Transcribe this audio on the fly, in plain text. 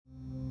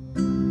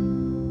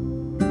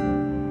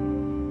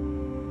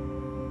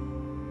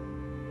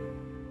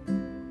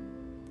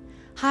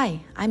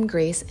Hi, I'm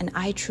Grace, and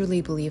I truly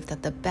believe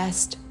that the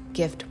best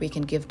gift we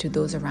can give to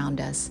those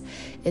around us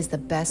is the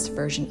best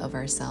version of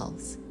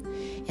ourselves.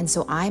 And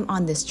so I'm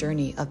on this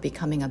journey of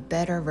becoming a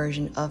better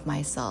version of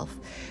myself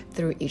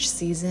through each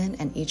season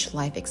and each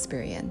life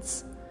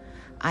experience.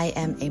 I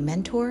am a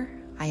mentor,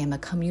 I am a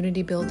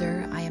community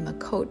builder, I am a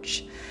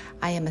coach,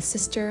 I am a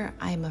sister,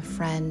 I am a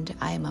friend,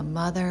 I am a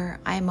mother,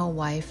 I am a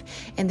wife,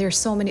 and there's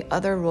so many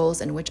other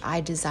roles in which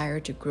I desire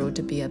to grow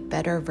to be a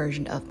better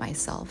version of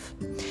myself.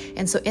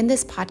 And so in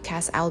this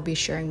podcast, I will be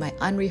sharing my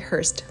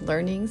unrehearsed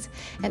learnings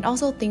and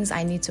also things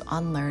I need to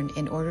unlearn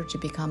in order to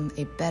become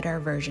a better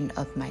version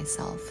of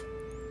myself.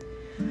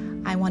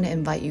 I want to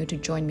invite you to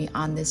join me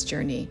on this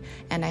journey,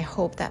 and I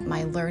hope that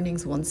my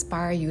learnings will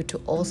inspire you to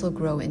also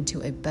grow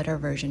into a better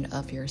version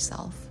of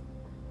yourself.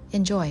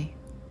 Enjoy.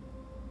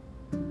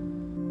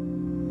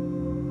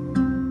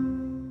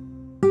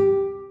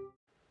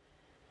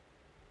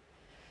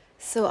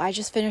 So I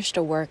just finished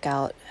a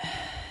workout,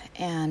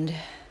 and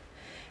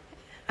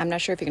I'm not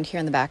sure if you can hear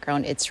in the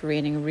background, it's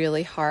raining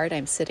really hard.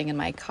 I'm sitting in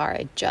my car.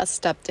 I just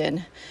stepped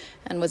in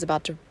and was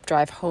about to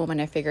drive home, and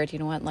I figured, you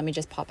know what, let me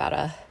just pop out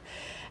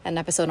an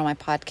episode on my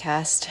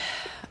podcast.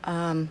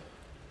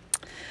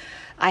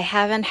 I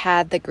haven't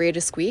had the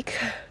greatest week.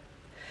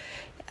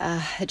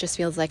 It just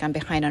feels like I'm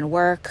behind on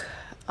work.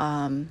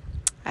 I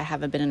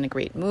haven't been in a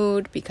great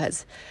mood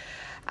because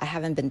I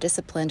haven't been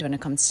disciplined when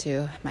it comes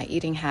to my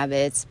eating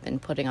habits, been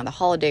putting on the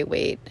holiday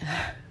weight.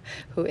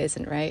 Who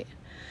isn't, right?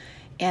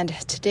 And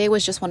today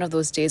was just one of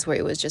those days where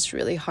it was just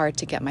really hard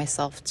to get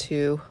myself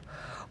to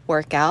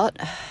work out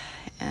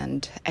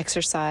and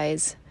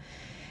exercise.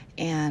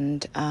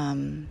 And,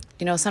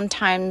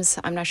 sometimes,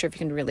 I'm not sure if you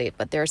can relate,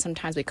 but there are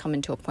sometimes we come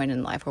into a point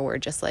in life where we're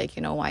just like,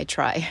 why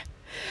try?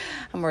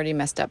 I'm already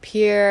messed up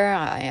here.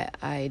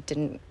 I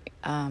didn't,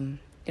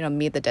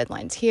 meet the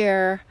deadlines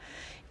here.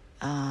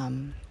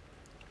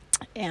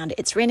 And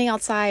it's raining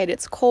outside.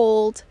 It's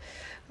cold.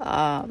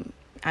 I'm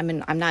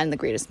not in the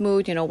greatest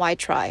mood. Why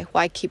try?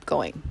 Why keep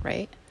going,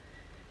 right?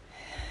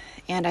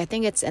 And I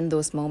think it's in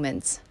those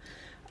moments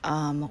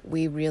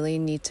we really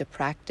need to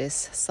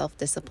practice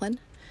self-discipline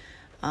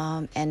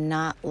and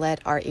not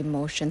let our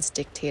emotions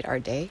dictate our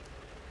day.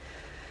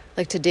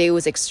 Like today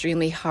was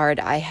extremely hard.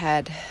 I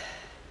had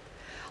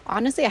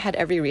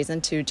every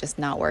reason to just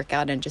not work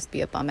out and just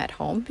be a bum at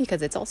home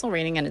because it's also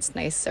raining and it's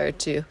nicer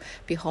to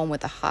be home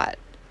with a hot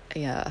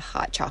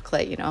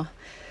chocolate,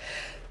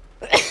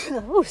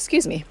 Oh,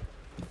 excuse me.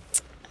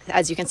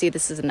 As you can see,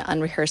 this is an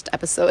unrehearsed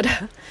episode.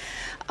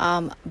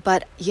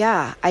 But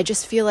yeah, I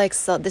just feel like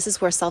this is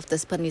where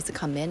self-discipline needs to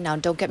come in. Now,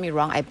 don't get me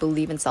wrong. I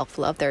believe in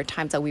self-love. There are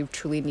times that we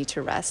truly need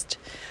to rest.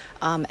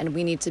 And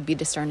we need to be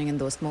discerning in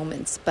those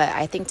moments. But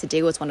I think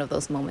today was one of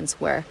those moments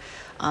where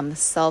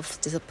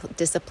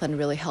self-discipline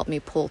really helped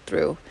me pull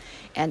through.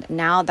 And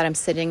now that I'm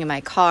sitting in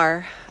my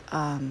car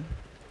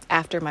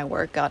after my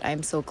workout,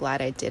 I'm so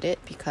glad I did it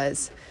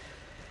because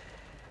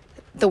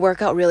the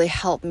workout really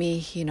helped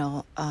me,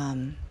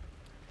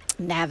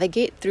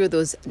 navigate through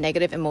those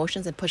negative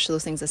emotions and push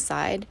those things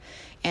aside.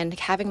 And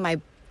having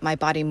my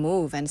body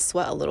move and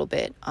sweat a little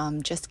bit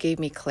just gave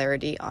me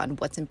clarity on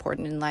what's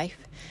important in life,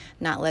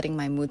 not letting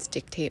my moods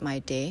dictate my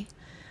day,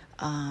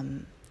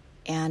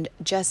 and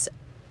just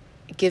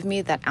give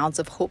me that ounce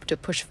of hope to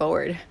push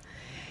forward.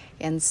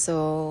 And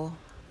so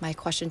my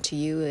question to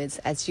you is,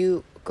 as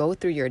you go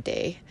through your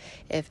day,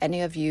 if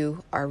any of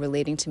you are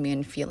relating to me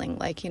and feeling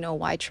like,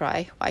 why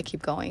try? Why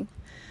keep going?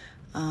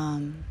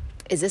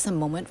 Is this a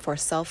moment for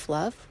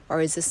self-love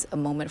or is this a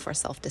moment for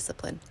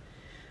self-discipline?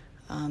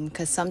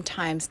 Because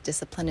sometimes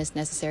discipline is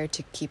necessary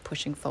to keep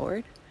pushing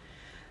forward.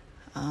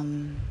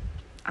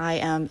 I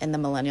am in the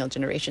millennial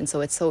generation,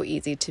 so it's so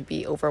easy to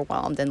be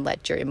overwhelmed and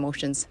let your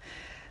emotions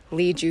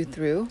lead you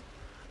through.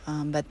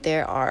 But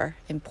there are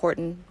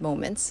important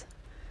moments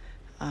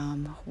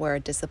where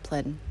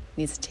discipline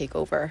needs to take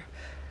over,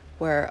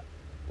 where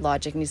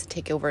logic needs to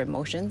take over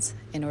emotions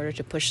in order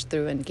to push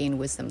through and gain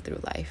wisdom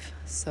through life.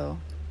 So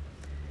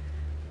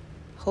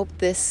hope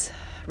this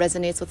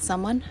resonates with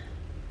someone.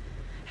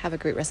 Have a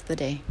great rest of the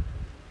day.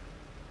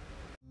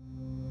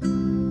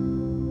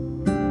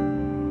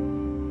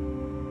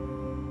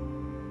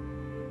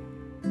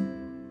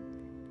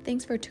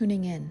 Thanks for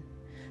tuning in.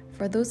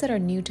 For those that are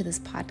new to this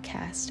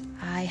podcast,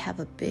 I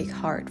have a big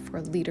heart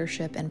for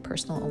leadership and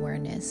personal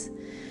awareness.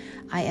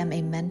 I am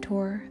a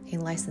mentor, a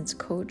licensed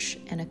coach,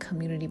 and a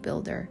community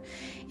builder.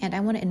 And I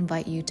want to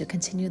invite you to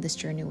continue this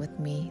journey with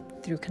me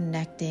through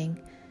connecting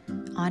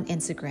on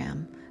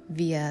Instagram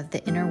via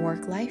The Inner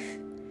Work Life.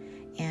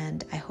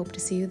 And I hope to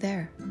see you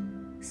there.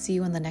 See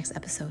you in the next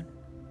episode.